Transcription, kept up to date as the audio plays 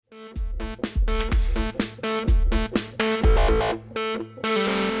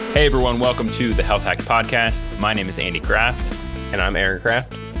Hey everyone, welcome to the Health Hack Podcast. My name is Andy Kraft. And I'm Aaron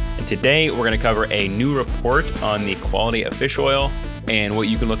Kraft. And today we're going to cover a new report on the quality of fish oil and what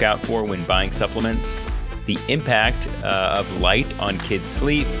you can look out for when buying supplements, the impact of light on kids'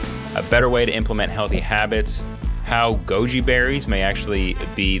 sleep, a better way to implement healthy habits, how goji berries may actually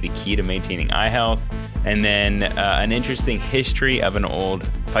be the key to maintaining eye health, and then an interesting history of an old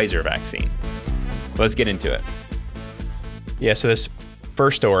Pfizer vaccine. Let's get into it. Yeah, so this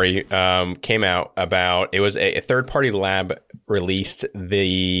first story came out about, it was a third-party lab released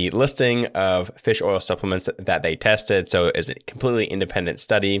the listing of fish oil supplements that they tested. So it's a completely independent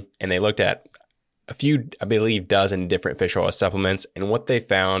study, and they looked at a few, I believe, dozen different fish oil supplements. And what they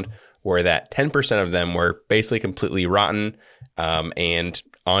found were that 10% of them were basically completely rotten and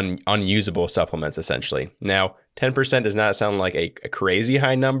unusable supplements, essentially. Now, 10% does not sound like a crazy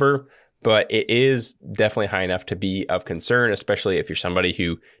high number, but it is definitely high enough to be of concern, especially if you're somebody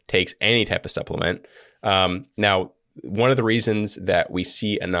who takes any type of supplement. Now, one of the reasons that we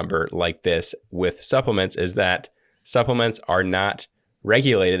see a number like this with supplements is that supplements are not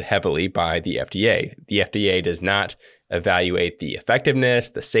regulated heavily by the FDA. The FDA does not evaluate the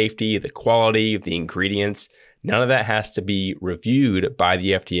effectiveness, the safety, the quality of the ingredients. None of that has to be reviewed by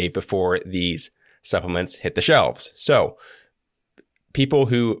the FDA before these supplements hit the shelves. So people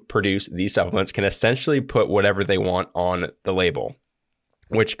who produce these supplements can essentially put whatever they want on the label,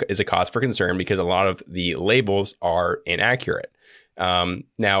 which is a cause for concern because a lot of the labels are inaccurate.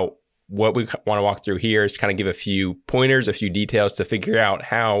 Now, what we want to walk through here is kind of give a few pointers, a few details to figure out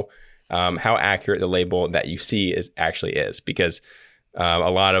how accurate the label that you see actually is, because a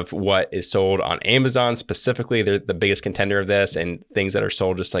lot of what is sold on Amazon specifically, they're the biggest contender of this, and things that are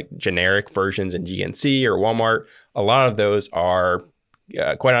sold just like generic versions in GNC or Walmart, a lot of those are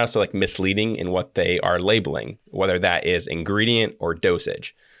quite honestly like misleading in what they are labeling, whether that is ingredient or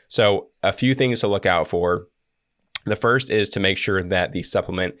dosage. So a few things to look out for. The first is to make sure that the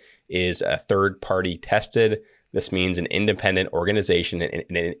supplement is third-party tested. This means an independent organization,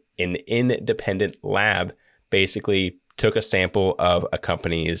 an independent lab basically took a sample of a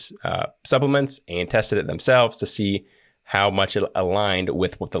company's supplements and tested it themselves to see how much it aligned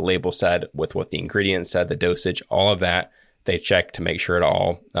with what the label said, with what the ingredients said, the dosage, all of that. They check to make sure it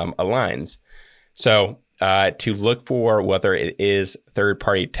all aligns. So to look for whether it is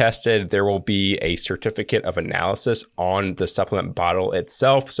third-party tested, there will be a certificate of analysis on the supplement bottle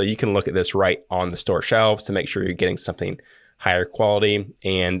itself. So you can look at this right on the store shelves to make sure you're getting something higher quality.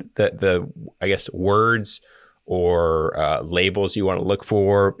 And the I guess, words or labels you want to look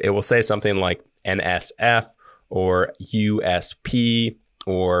for, it will say something like NSF or USP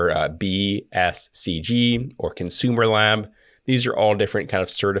or BSCG or Consumer Lab. These are all different kind of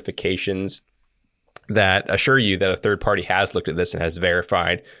certifications that assure you that a third party has looked at this and has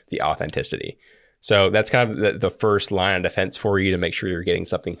verified the authenticity. So that's kind of the first line of defense for you to make sure you're getting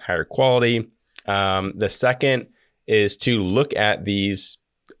something higher quality. The second is to look at these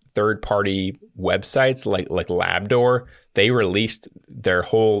third-party websites like Labdoor. They released their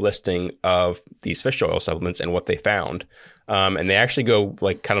whole listing of these fish oil supplements and what they found. And they actually go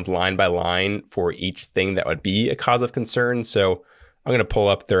like kind of line by line for each thing that would be a cause of concern. So I'm going to pull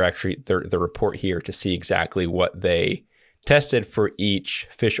up the report here to see exactly what they tested for each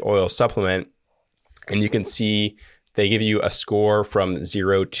fish oil supplement. And you can see they give you a score from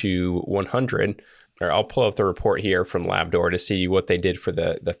 0 to 100. Or I'll pull up the report here from Labdoor to see what they did for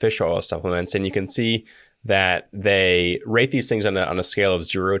the fish oil supplements. And you can see that they rate these things on a scale of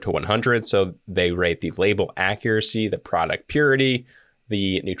 0 to 100. So they rate the label accuracy, the product purity,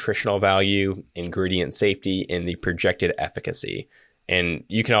 the nutritional value, ingredient safety, and the projected efficacy. And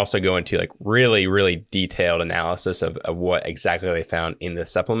you can also go into like really, really detailed analysis of what exactly they found in the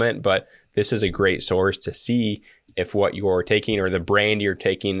supplement. But this is a great source to see if what you're taking or the brand you're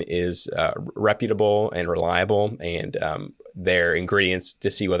taking is reputable and reliable, and their ingredients,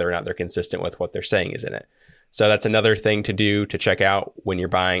 to see whether or not they're consistent with what they're saying is in it. So that's another thing to do to check out when you're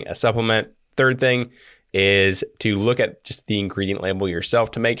buying a supplement. Third thing is to look at just the ingredient label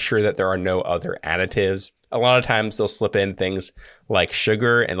yourself to make sure that there are no other additives. A lot of times they'll slip in things like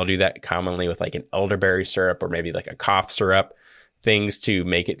sugar, and they'll do that commonly with like an elderberry syrup or maybe like a cough syrup, things to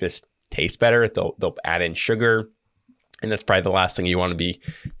make it just taste better. They'll add in sugar. And that's probably the last thing you want to be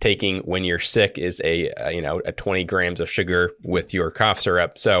taking when you're sick is a 20 grams of sugar with your cough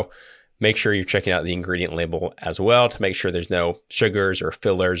syrup. So make sure you're checking out the ingredient label as well to make sure there's no sugars or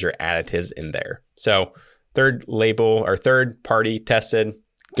fillers or additives in there. So third party tested,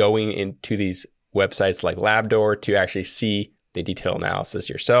 going into these websites like Labdoor to actually see the detailed analysis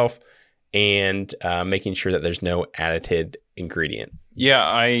yourself, and making sure that there's no added ingredient. Yeah,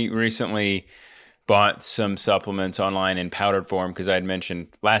 I recently bought some supplements online in powdered form because I had mentioned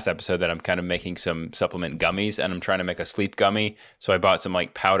last episode that I'm kind of making some supplement gummies and I'm trying to make a sleep gummy. So I bought some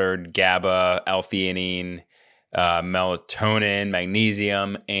like powdered GABA, L-theanine, melatonin,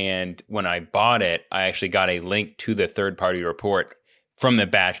 magnesium. And when I bought it, I actually got a link to the third-party report from the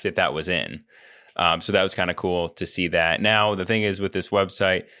batch that was in. So that was kind of cool to see that. Now, the thing is with this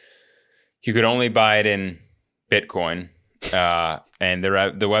website, you could only buy it in Bitcoin. And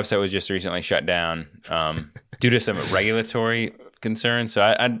the website was just recently shut down due to some regulatory concerns. So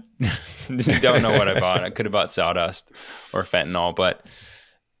I don't know what I bought. I could have bought sawdust or fentanyl, but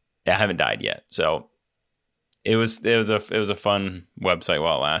I haven't died yet. So it was a fun website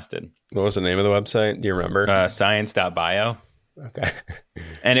while it lasted. What was the name of the website? Do you remember? Science.bio. Okay.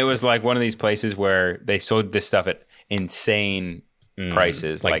 And it was like one of these places where they sold this stuff at insane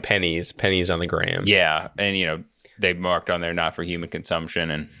prices, like pennies on the gram. Yeah, and they marked on there not for human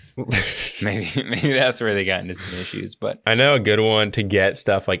consumption, and maybe that's where they got into some issues. But I know a good one to get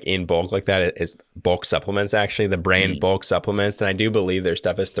stuff like in bulk like that is bulk supplements. Actually, the brand bulk supplements, and I do believe their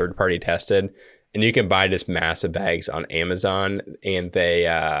stuff is third party tested. And you can buy just massive bags on Amazon, and they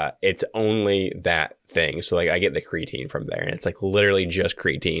it's only that thing. So like I get the creatine from there, and it's like literally just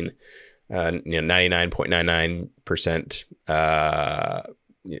creatine, 99.99%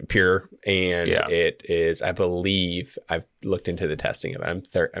 pure, and it is. I believe I've looked into the testing of it.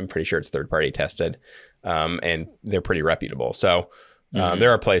 I'm pretty sure it's third party tested, and they're pretty reputable. So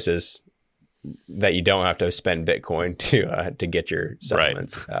there are places that you don't have to spend Bitcoin to get your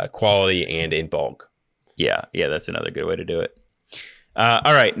supplements, quality and in bulk. Yeah, that's another good way to do it.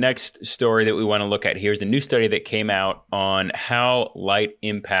 All right, next story that we want to look at here is a new study that came out on how light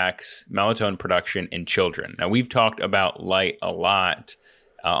impacts melatonin production in children. Now, we've talked about light a lot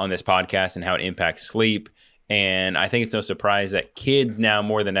on this podcast and how it impacts sleep, and I think it's no surprise that kids now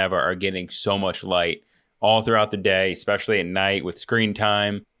more than ever are getting so much light all throughout the day, especially at night with screen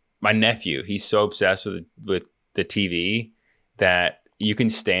time. My nephew, he's so obsessed with the TV that you can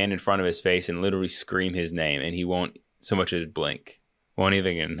stand in front of his face and literally scream his name, and he won't so much as blink, won't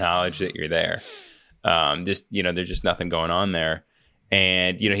even acknowledge that you're there. There's just nothing going on there.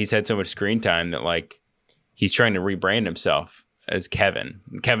 And, he's had so much screen time that like he's trying to rebrand himself as Kevin.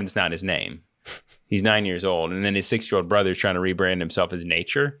 Kevin's not his name. He's 9 years old. And then his 6-year-old brother is trying to rebrand himself as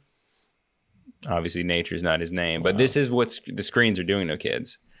Nature. Obviously, Nature's not his name, but this is what the screens are doing to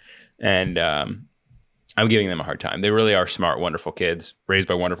kids. And I'm giving them a hard time. They really are smart, wonderful kids raised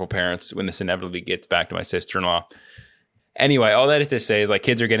by wonderful parents when this inevitably gets back to my sister-in-law. Anyway, all that is to say is like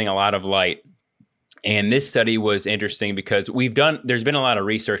kids are getting a lot of light. And this study was interesting because there's been a lot of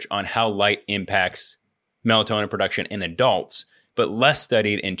research on how light impacts melatonin production in adults, but less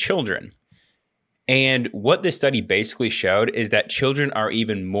studied in children. And what this study basically showed is that children are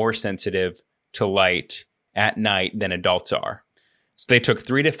even more sensitive to light at night than adults are. So they took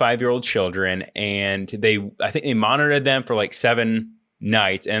 3 to 5-year-old children and I think they monitored them for like 7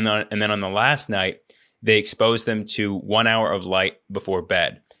 nights. And then on the last night, they exposed them to 1 hour of light before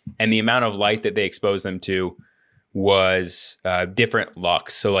bed. And the amount of light that they exposed them to was different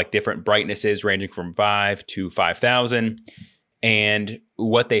lux. So like different brightnesses ranging from 5 to 5,000. And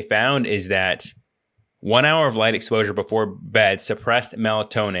what they found is that 1 hour of light exposure before bed suppressed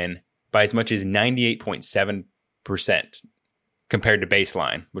melatonin by as much as 98.7% compared to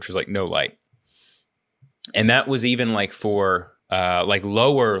baseline, which was like no light. And that was even like for like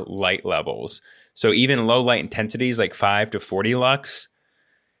lower light levels. So even low light intensities like 5 to 40 lux,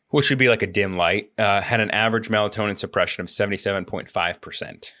 which would be like a dim light, had an average melatonin suppression of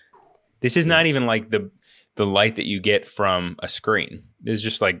 77.5%. This is not even like the light that you get from a screen. This is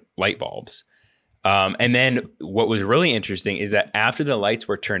just like light bulbs. And then what was really interesting is that after the lights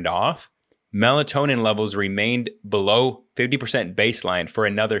were turned off, melatonin levels remained below 50% baseline for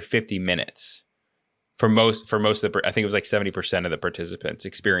another 50 minutes. For most of the, I think it was like 70% of the participants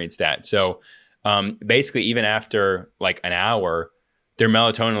experienced that. So basically, even after like an hour, their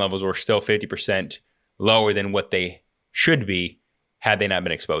melatonin levels were still 50% lower than what they should be had they not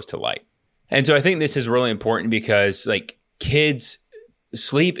been exposed to light. And so I think this is really important because like kids,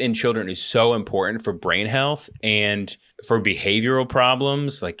 sleep in children is so important for brain health and for behavioral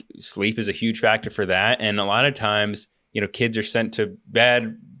problems. Like sleep is a huge factor for that. And a lot of times, kids are sent to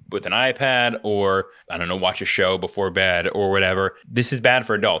bed with an iPad or, I don't know, watch a show before bed or whatever. This is bad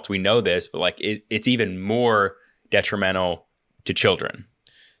for adults. We know this, but like it's even more detrimental to children.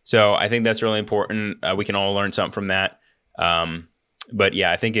 So I think that's really important. We can all learn something from that. But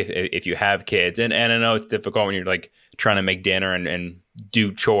yeah, I think if you have kids, and I know it's difficult when you're like trying to make dinner and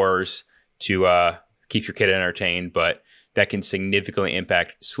do chores to keep your kid entertained, but that can significantly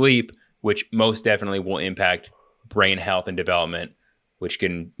impact sleep, which most definitely will impact brain health and development, which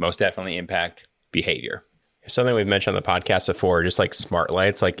can most definitely impact behavior. Something we've mentioned on the podcast before, just like smart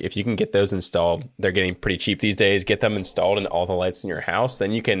lights. Like if you can get those installed, they're getting pretty cheap these days. Get them installed in all the lights in your house.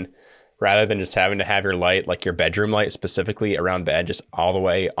 Then you can, rather than just having to have your light, like your bedroom light specifically around bed, just all the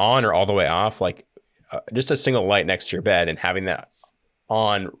way on or all the way off, like just a single light next to your bed, and having that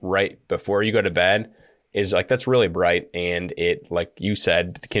on right before you go to bed is like, that's really bright. And it, like you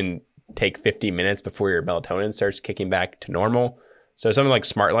said, can take 50 minutes before your melatonin starts kicking back to normal. So something like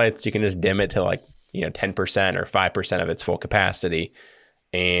smart lights, you can just dim it to like, 10% or 5% of its full capacity,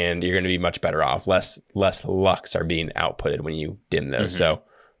 and you're going to be much better off. Less lux are being outputted when you dim those.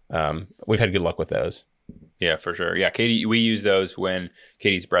 Mm-hmm. So we've had good luck with those. Yeah, for sure. Yeah, Katie, we use those when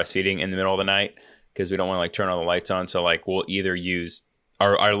Katie's breastfeeding in the middle of the night because we don't want to like turn all the lights on. So like we'll either use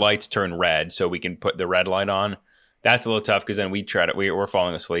our lights turn red so we can put the red light on. That's a little tough because then we're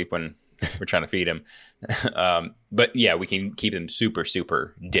falling asleep when we're trying to feed him. But yeah, we can keep them super,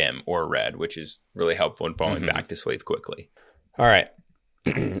 super dim or red, which is really helpful in falling back to sleep quickly. All right.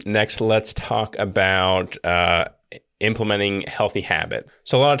 Next, let's talk about implementing healthy habits.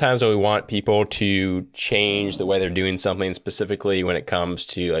 So a lot of times we want people to change the way they're doing something, specifically when it comes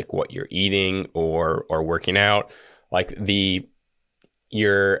to like what you're eating or working out. Like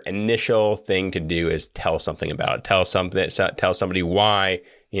your initial thing to do is tell something about it. Tell somebody why,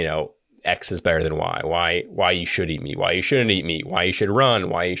 X is better than Y, why you should eat meat, why you shouldn't eat meat, why you should run,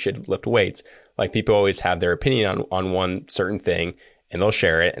 why you should lift weights. Like people always have their opinion on one certain thing, and they'll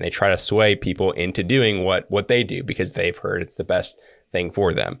share it, and they try to sway people into doing what they do because they've heard it's the best thing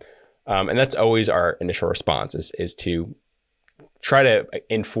for them. And that's always our initial response is to try to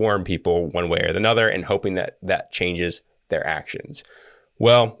inform people one way or another and hoping that changes their actions.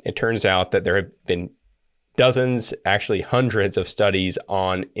 Well, it turns out that there have been dozens, actually hundreds of studies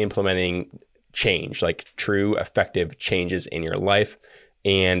on implementing change, like true effective changes in your life.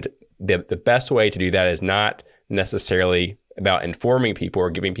 And the best way to do that is not necessarily about informing people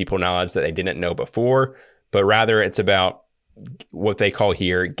or giving people knowledge that they didn't know before, but rather it's about what they call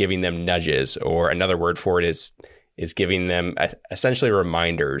here giving them nudges, or another word for it is giving them essentially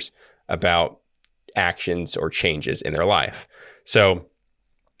reminders about actions or changes in their life. So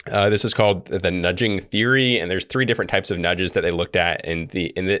this is called the nudging theory, and there's 3 different types of nudges that they looked at. And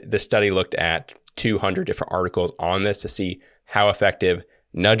the study looked at 200 different articles on this to see how effective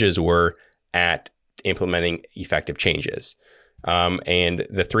nudges were at implementing effective changes. And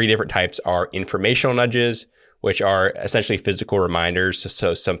the 3 different types are informational nudges, which are essentially physical reminders.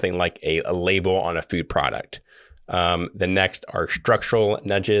 So something like a label on a food product. The next are structural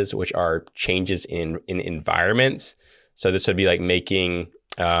nudges, which are changes in environments. So this would be like making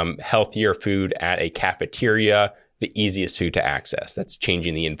healthier food at a cafeteria the easiest food to access. That's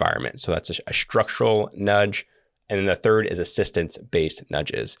changing the environment. So that's a structural nudge. And then the third is assistance-based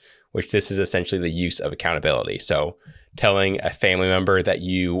nudges, which this is essentially the use of accountability. So telling a family member that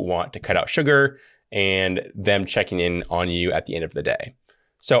you want to cut out sugar and them checking in on you at the end of the day.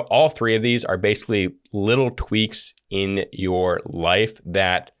 So all 3 of these are basically little tweaks in your life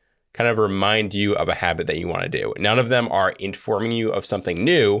that kind of remind you of a habit that you want to do. None of them are informing you of something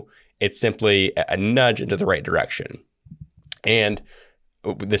new. It's simply a nudge into the right direction. And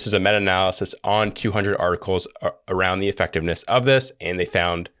this is a meta-analysis on 200 articles around the effectiveness of this. And they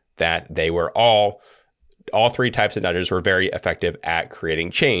found that they were all 3 types of nudges were very effective at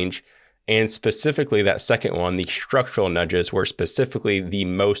creating change. And specifically that second one, the structural nudges, were specifically the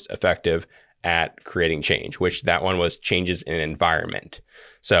most effective at creating change, which that one was changes in environment.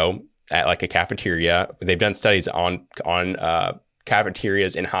 So at like a cafeteria, they've done studies on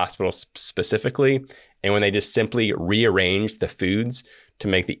cafeterias in hospitals specifically. And when they just simply rearranged the foods to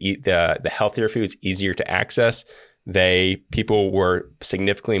make the healthier foods easier to access, people were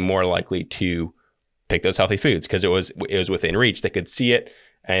significantly more likely to pick those healthy foods because it was within reach. They could see it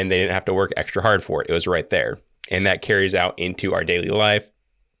and they didn't have to work extra hard for it. It was right there. And that carries out into our daily life,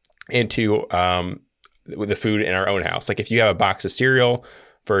 into the food in our own house. Like if you have a box of cereal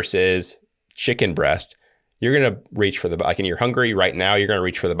versus chicken breast, you're going to reach for like, and you're hungry right now, you're going to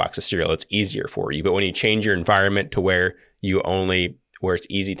reach for the box of cereal. It's easier for you. But when you change your environment to where it's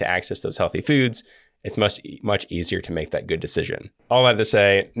easy to access those healthy foods, it's much easier to make that good decision. All that to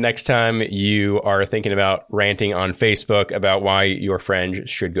say, next time you are thinking about ranting on Facebook about why your friend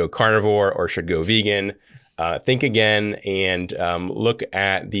should go carnivore or should go vegan, think again and look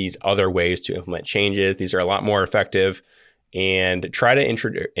at these other ways to implement changes. These are a lot more effective, and try to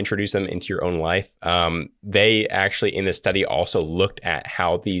introduce them into your own life. They actually, in this study, also looked at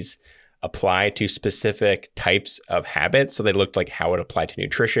how these apply to specific types of habits. So they looked like how it applied to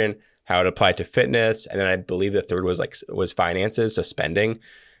nutrition, how it applied to fitness, and then I believe the third was finances, so spending.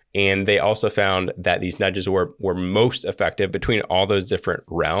 And they also found that these nudges were most effective between all those different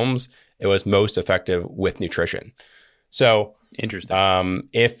realms. It was most effective with nutrition. So interesting.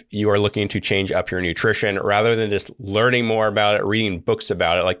 If you are looking to change up your nutrition, rather than just learning more about it, reading books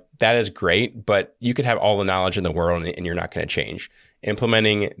about it, like that is great, but you could have all the knowledge in the world and you're not going to change.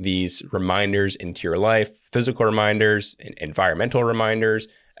 Implementing these reminders into your life, physical reminders, environmental reminders,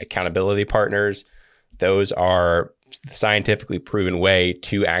 accountability partners, those are the scientifically proven way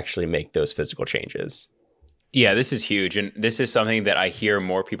to actually make those physical changes. Yeah, this is huge. And this is something that I hear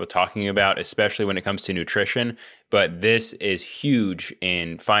more people talking about, especially when it comes to nutrition. But this is huge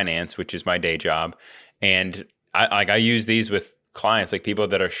in finance, which is my day job. And I use these with clients, like people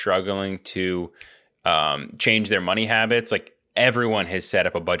that are struggling to change their money habits. Like everyone has set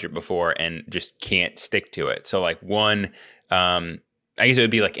up a budget before and just can't stick to it. So like one, I guess it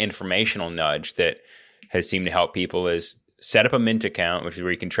would be like informational nudge that has seemed to help people is set up a Mint account, which is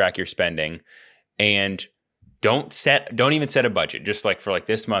where you can track your spending, and don't even set a budget. Just like for like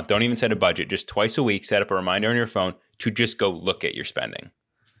this month, don't even set a budget. Just twice a week, set up a reminder on your phone to just go look at your spending.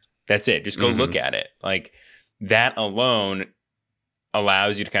 That's it. Just go look at it. Like that alone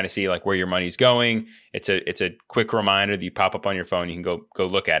allows you to kind of see like where your money's going. It's a quick reminder that you pop up on your phone. You can go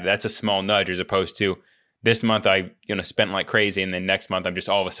look at it. That's a small nudge as opposed to this month I spent like crazy, and then next month I'm just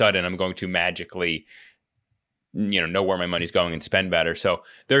all of a sudden I'm going to magically know where my money's going and spend better. So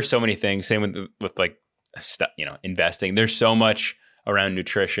there's so many things. Same with like investing. There's so much around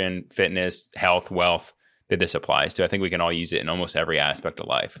nutrition, fitness, health, wealth that this applies to. I think we can all use it in almost every aspect of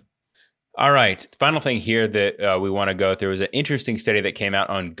life. All right. Final thing here that we want to go through is an interesting study that came out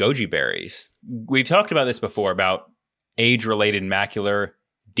on goji berries. We've talked about this before about age-related macular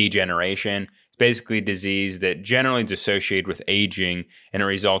degeneration. It's basically a disease that generally is associated with aging, and it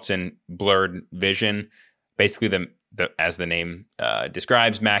results in blurred vision. Basically, as the name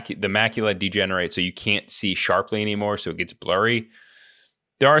describes, the macula degenerates, so you can't see sharply anymore, so it gets blurry.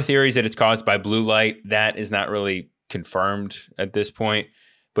 There are theories that it's caused by blue light. That is not really confirmed at this point,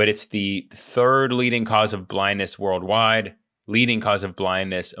 but it's the third leading cause of blindness worldwide, leading cause of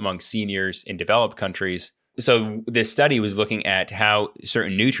blindness among seniors in developed countries. So this study was looking at how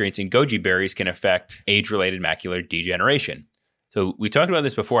certain nutrients in goji berries can affect age-related macular degeneration. So we talked about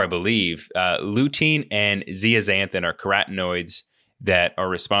this before, I believe. Lutein and zeaxanthin are carotenoids that are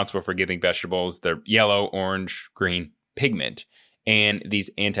responsible for giving vegetables their yellow, orange, green pigment. And these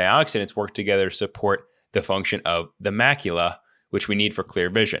antioxidants work together to support the function of the macula, which we need for clear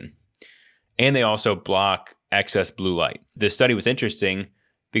vision. And they also block excess blue light. This study was interesting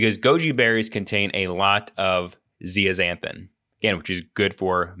because goji berries contain a lot of zeaxanthin, again, which is good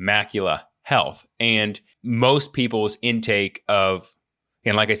for macula health. And most people's intake of,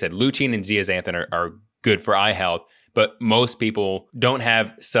 and like I said, lutein and zeaxanthin are good for eye health, but most people don't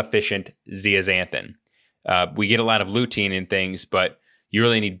have sufficient zeaxanthin. We get a lot of lutein in things, but you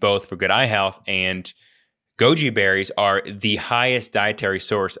really need both for good eye health. And goji berries are the highest dietary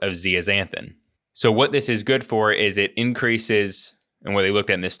source of zeaxanthin. So what this is good for is it increases, and what they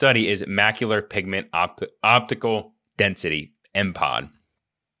looked at in this study is macular pigment optical density, MPOD.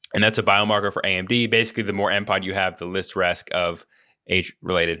 And that's a biomarker for AMD. Basically, the more MPOD you have, the less risk of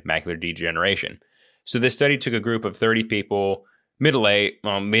age-related macular degeneration. So this study took a group of 30 people, mid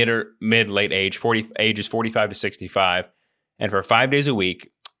or mid-late age, ages 45 to 65, and for 5 days a week,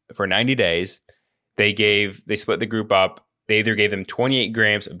 for 90 days, they split the group up. They either gave them 28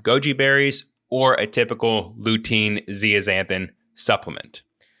 grams of goji berries or a typical lutein zeaxanthin supplement.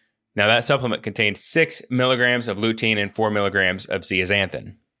 Now, that supplement contained 6 milligrams of lutein and 4 milligrams of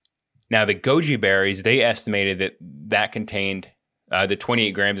zeaxanthin. Now, the goji berries, they estimated that contained, the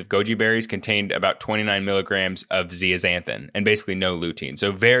 28 grams of goji berries contained about 29 milligrams of zeaxanthin and basically no lutein.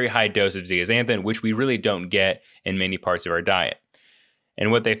 So very high dose of zeaxanthin, which we really don't get in many parts of our diet.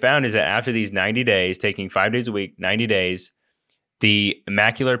 And what they found is that after these 90 days, taking 5 days a week, 90 days, the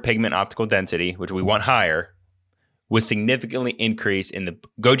macular pigment optical density, which we want higher, was significantly increased in the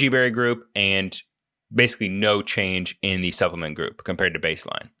goji berry group and basically no change in the supplement group compared to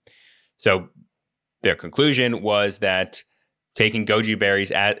baseline. So their conclusion was that taking goji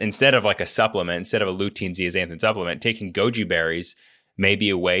berries instead of like a supplement, instead of a lutein zeaxanthin supplement, taking goji berries may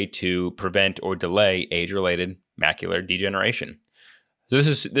be a way to prevent or delay age-related macular degeneration. So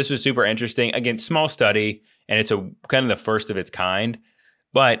this was super interesting. Again, small study, and it's a kind of the first of its kind.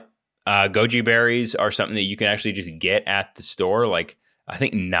 But goji berries are something that you can actually just get at the store. Like I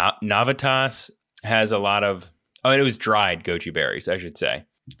think Navitas has a lot of. Oh, and it was dried goji berries, I should say.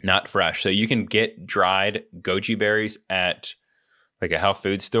 not fresh. So you can get dried goji berries at like a health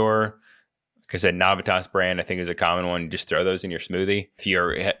food store. Like I said, Navitas brand, I think, is a common one. Just throw those in your smoothie.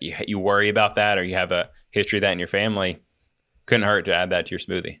 If you worry about that, or you have a history of that in your family, couldn't hurt to add that to your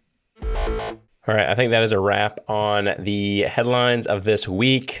smoothie. All right, I think that is a wrap on the headlines of this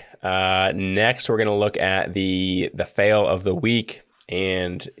week. Next, we're going to look at the fail of the week.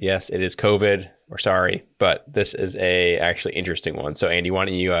 And yes, it is COVID. We're sorry, but this is a actually interesting one. So Andy, why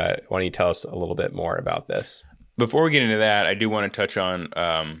don't you tell us a little bit more about this? Before we get into that, I do want to touch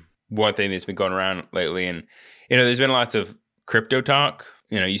on one thing that's been going around lately. And, there's been lots of crypto talk.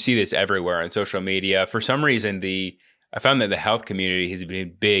 You see this everywhere on social media. For some reason, I found that the health community has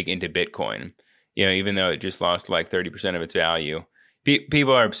been big into Bitcoin. Even though it just lost like 30% of its value,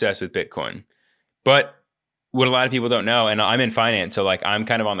 people are obsessed with Bitcoin. But what a lot of people don't know, and I'm in finance, so like I'm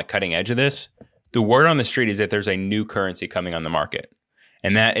kind of on the cutting edge of this. The word on the street is that there's a new currency coming on the market,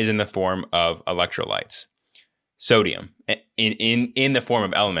 and that is in the form of electrolytes, sodium, in the form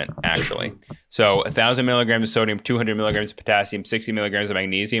of element, actually. So 1,000 milligrams of sodium, 200 milligrams of potassium, 60 milligrams of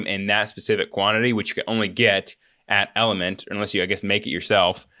magnesium in that specific quantity, which you can only get at Element, unless you, I guess, make it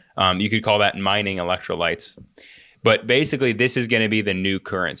yourself. You could call that mining electrolytes. But basically, this is going to be the new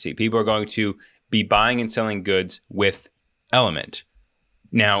currency. People are going to be buying and selling goods with Element.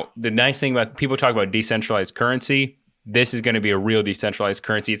 Now, the nice thing about people talk about decentralized currency, this is going to be a real decentralized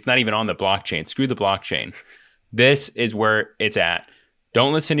currency. It's not even on the blockchain. Screw the blockchain. This is where it's at.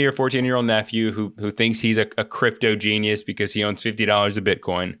 Don't listen to your 14-year-old nephew who thinks he's a crypto genius because he owns $50 of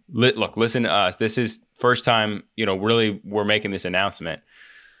Bitcoin. Look, listen to us. This is first time, really we're making this announcement.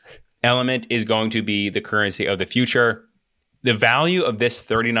 Element is going to be the currency of the future. The value of this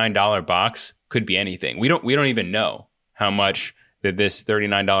 $39 box could be anything. We don't even know how much that this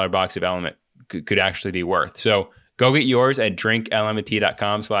 $39 box of Element could actually be worth. So go get yours at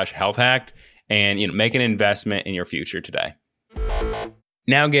drinklmnt.com/healthhacked and make an investment in your future today.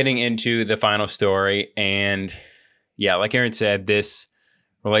 Now getting into the final story, and yeah, like Aaron said, this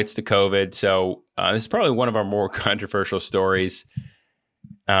relates to COVID. So this is probably one of our more controversial stories.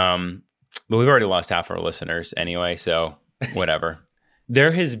 But we've already lost half our listeners anyway, so whatever.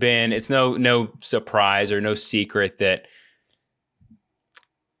 There has been, it's no surprise or no secret that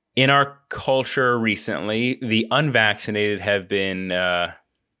in our culture recently, the unvaccinated have been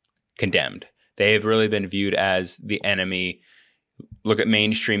condemned. They have really been viewed as the enemy. Look at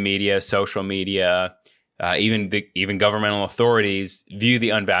mainstream media, social media, even governmental authorities view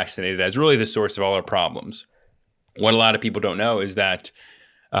the unvaccinated as really the source of all our problems. What a lot of people don't know is that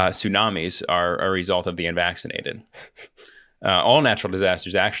tsunamis are a result of the unvaccinated. All natural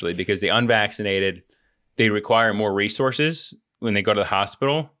disasters, actually, because the unvaccinated, they require more resources when they go to the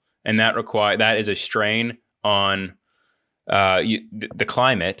hospital, and that is a strain on the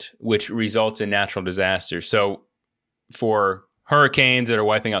climate, which results in natural disasters. So for hurricanes that are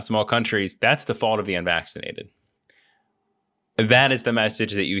wiping out small countries, that's the fault of the unvaccinated. That is the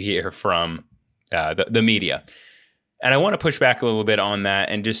message that you hear from the media. And I want to push back a little bit on that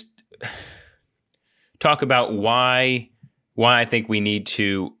and just talk about why I think we need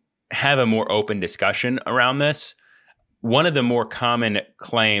to have a more open discussion around this. One of the more common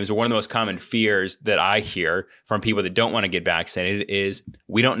claims, or one of the most common fears that I hear from people that don't want to get vaccinated is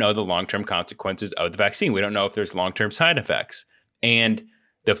we don't know the long-term consequences of the vaccine. We don't know if there's long-term side effects. And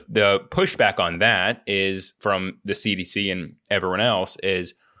the pushback on that is from the CDC and everyone else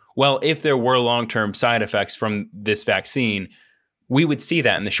is, well, if there were long-term side effects from this vaccine, we would see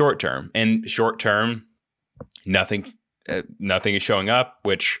that in the short term. And short term, nothing is showing up,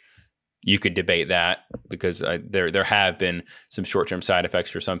 which you could debate that because there have been some short-term side effects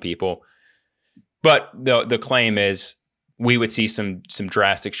for some people. But the claim is we would see some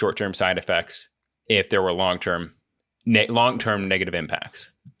drastic short-term side effects if there were long-term negative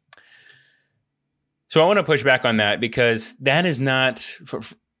impacts. So I want to push back on that because that is not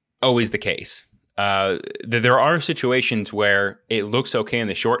always the case. There are situations where it looks okay in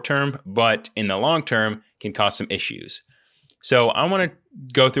the short term, but in the long term can cause some issues. So I want to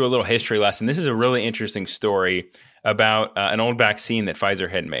go through a little history lesson. This is a really interesting story about an old vaccine that Pfizer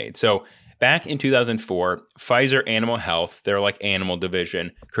had made. So back in 2004, Pfizer Animal Health, their animal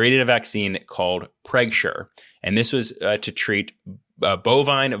division, created a vaccine called PregSure. And this was to treat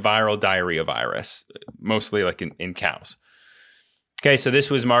bovine viral diarrhea virus, mostly in cows. Okay, so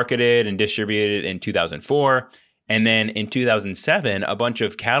this was marketed and distributed in 2004. And then in 2007, a bunch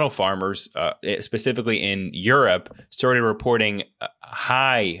of cattle farmers, specifically in Europe, started reporting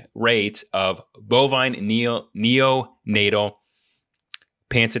high rates of bovine neonatal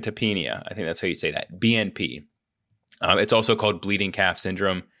pancytopenia. I think that's how you say that, BNP. It's also called bleeding calf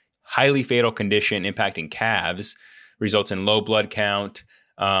syndrome. Highly fatal condition impacting calves, results in low blood count,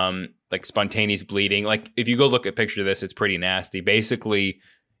 like spontaneous bleeding. Like if you go look at a picture of this, it's pretty nasty. Basically,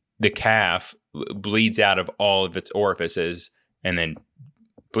 the calf bleeds out of all of its orifices and then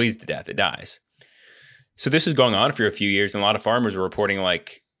bleeds to death. It dies. So this was going on for a few years, and a lot of farmers were reporting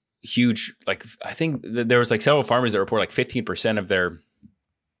like huge, like I think there was like several farmers that report like 15% of their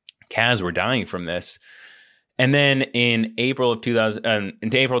calves were dying from this. And then in April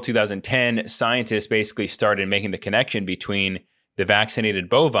 2010, scientists basically started making the connection between the vaccinated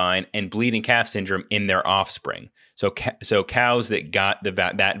bovine and bleeding calf syndrome in their offspring. So cows that got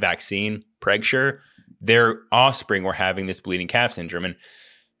that vaccine, PregSure, their offspring were having this bleeding calf syndrome. And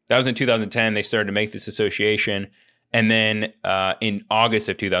that was in 2010. They started to make this association. And then in August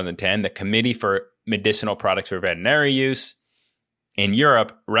of 2010, the Committee for Medicinal Products for Veterinary Use in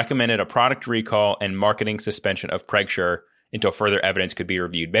Europe recommended a product recall and marketing suspension of PregSure until further evidence could be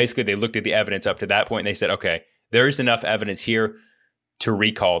reviewed. Basically, they looked at the evidence up to that point and they said, okay, there's enough evidence here to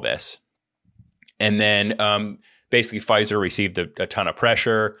recall this. And then basically Pfizer received a ton of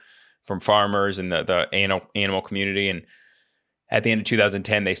pressure from farmers and the animal community. And at the end of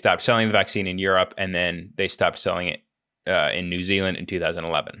 2010, they stopped selling the vaccine in Europe, and then they stopped selling it in New Zealand in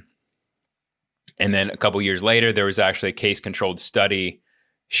 2011. And then a couple years later, there was actually a case-controlled study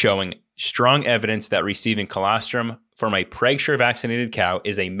showing strong evidence that receiving colostrum from a PregSure vaccinated cow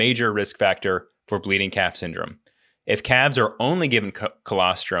is a major risk factor for bleeding calf syndrome. If calves are only given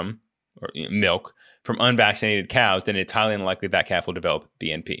colostrum or milk from unvaccinated cows, then it's highly unlikely that calf will develop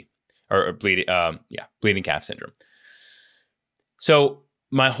BNP or bleeding calf syndrome. So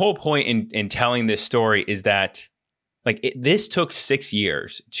my whole point in telling this story is that this took 6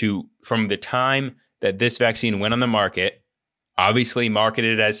 years from the time that this vaccine went on the market, obviously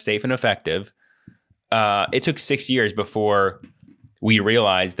marketed as safe and effective. It took 6 years before we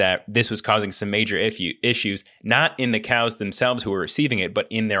realized that this was causing some major issues, not in the cows themselves who were receiving it, but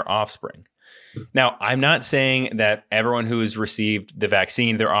in their offspring. Now, I'm not saying that everyone who has received the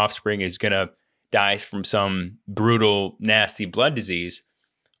vaccine, their offspring is going to die from some brutal, nasty blood disease.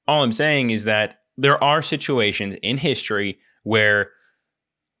 All I'm saying is that there are situations in history where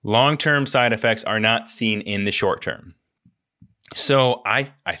long-term side effects are not seen in the short term. So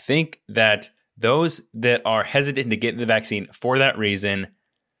I think that those that are hesitant to get the vaccine for that reason,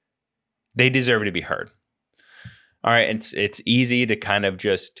 they deserve to be heard. All right, it's easy to kind of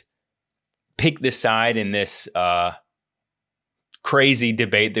just pick this side in this crazy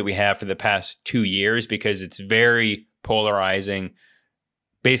debate that we have for the past 2 years because it's very polarizing.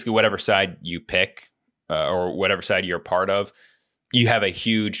 Basically, whatever side you pick or whatever side you're a part of, you have a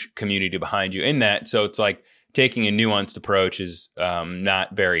huge community behind you in that. So it's like taking a nuanced approach is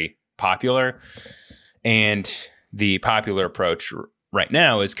not very popular. And the popular approach right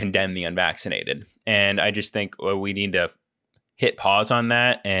now is condemn the unvaccinated. And I just think we need to hit pause on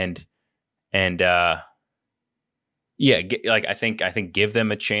that and I think give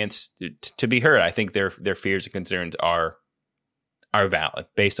them a chance to be heard. I think their fears and concerns are valid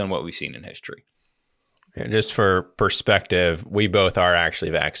based on what we've seen in history. And just for perspective, we both are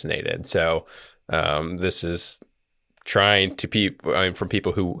actually vaccinated. So this is trying to from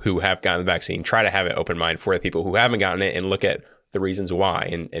people who have gotten the vaccine, try to have an open mind for the people who haven't gotten it and look at the reasons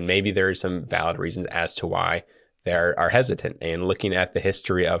why. And maybe there are some valid reasons as to why they are hesitant. And looking at the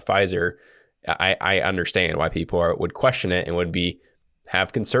history of Pfizer, I understand why people would question it and would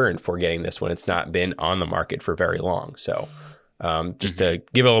have concern for getting this when it's not been on the market for very long. So just to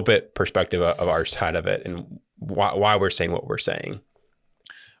give a little bit perspective of our side of it and why we're saying what we're saying.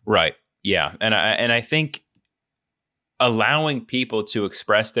 Right. Yeah. And I think allowing people to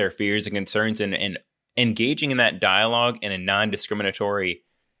express their fears and concerns and engaging in that dialogue in a non-discriminatory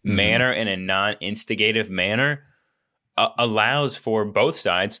manner, in a non-instigative manner, allows for both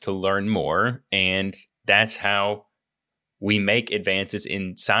sides to learn more. And that's how we make advances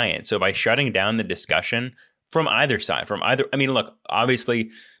in science. So by shutting down the discussion from either side, look,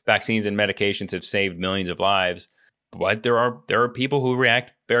 obviously vaccines and medications have saved millions of lives, but there are people who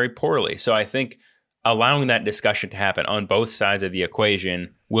react very poorly. So I think allowing that discussion to happen on both sides of the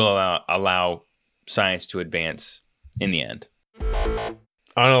equation will allow science to advance in the end.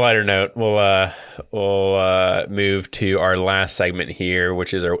 On a lighter note, we'll move to our last segment here,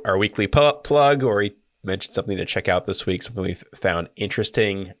 which is our weekly plug, or we mentioned something to check out this week, something we've found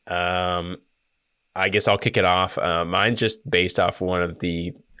interesting. I guess I'll kick it off. Mine's just based off one of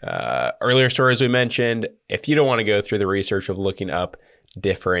the earlier stories we mentioned. If you don't want to go through the research of looking up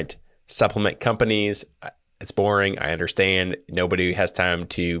different supplement companies, it's boring. I understand. Nobody has time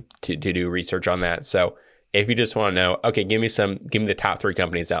to do research on that. So if you just want to know, okay, give me the top 3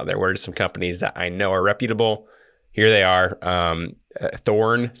 companies out there. What are some companies that I know are reputable? Here they are.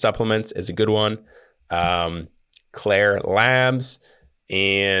 Thorne Supplements is a good one. Claire Labs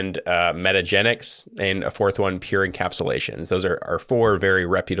and Metagenics, and a 4th one, Pure Encapsulations. Those are 4 very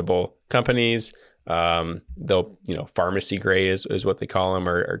reputable companies. They'll, pharmacy grade is what they call them,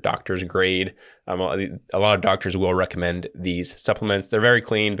 or doctor's grade. A lot of doctors will recommend these supplements. They're very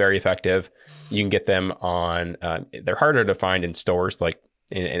clean, very effective. You can get them on, they're harder to find in stores, like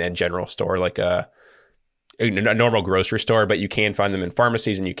in a general store, like a normal grocery store, but you can find them in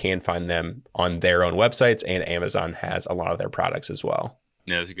pharmacies, and you can find them on their own websites, and Amazon has a lot of their products as well.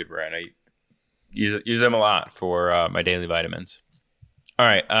 Yeah, that's a good brand. I use them a lot for my daily vitamins. All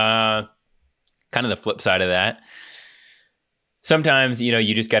right. Kind of the flip side of that. Sometimes,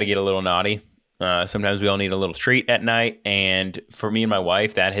 you just got to get a little naughty. Sometimes we all need a little treat at night. And for me and my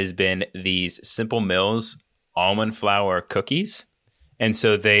wife, that has been these Simple Mills almond flour cookies. And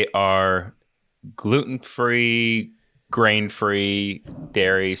so they are gluten-free, grain-free,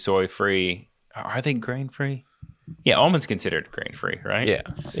 dairy, soy-free. Are they grain-free? Yeah, almonds considered grain-free, right? Yeah,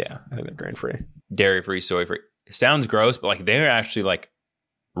 I think they're grain-free. Dairy-free, soy-free. Sounds gross, but they're actually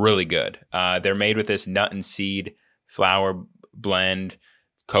really good. They're made with this nut and seed flour blend,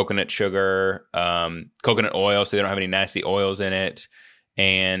 coconut sugar, coconut oil, so they don't have any nasty oils in it.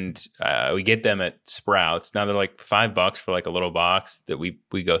 And we get them at Sprouts. Now they're $5 for a little box that we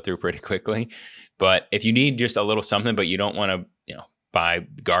go through pretty quickly. But if you need just a little something, but you don't want to buy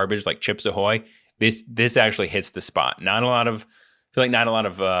garbage like Chips Ahoy, this actually hits the spot. Not a lot of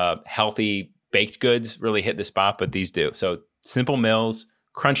healthy baked goods really hit the spot, but these do. So Simple Mills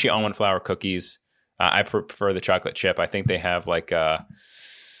crunchy almond flour cookies. I prefer the chocolate chip. I think they have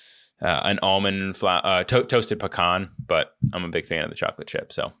an almond flour, toasted pecan, but I'm a big fan of the chocolate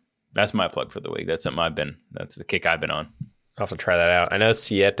chip. So that's my plug for the week. That's something that's the kick I've been on. I'll have to try that out. I know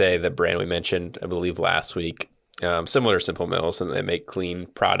Siete, the brand we mentioned, I believe last week, similar to Simple Mills, and they make clean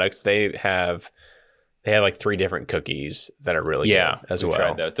products. They have 3 different cookies that are really good as well.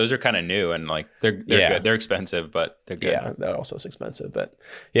 Tried those. Those are kind of new, and they're good. They're expensive, but they're good. Yeah, that also is expensive, but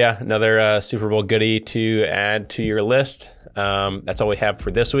another Super Bowl goodie to add to your list. That's all we have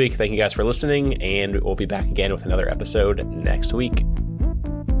for this week. Thank you guys for listening, and we'll be back again with another episode next week.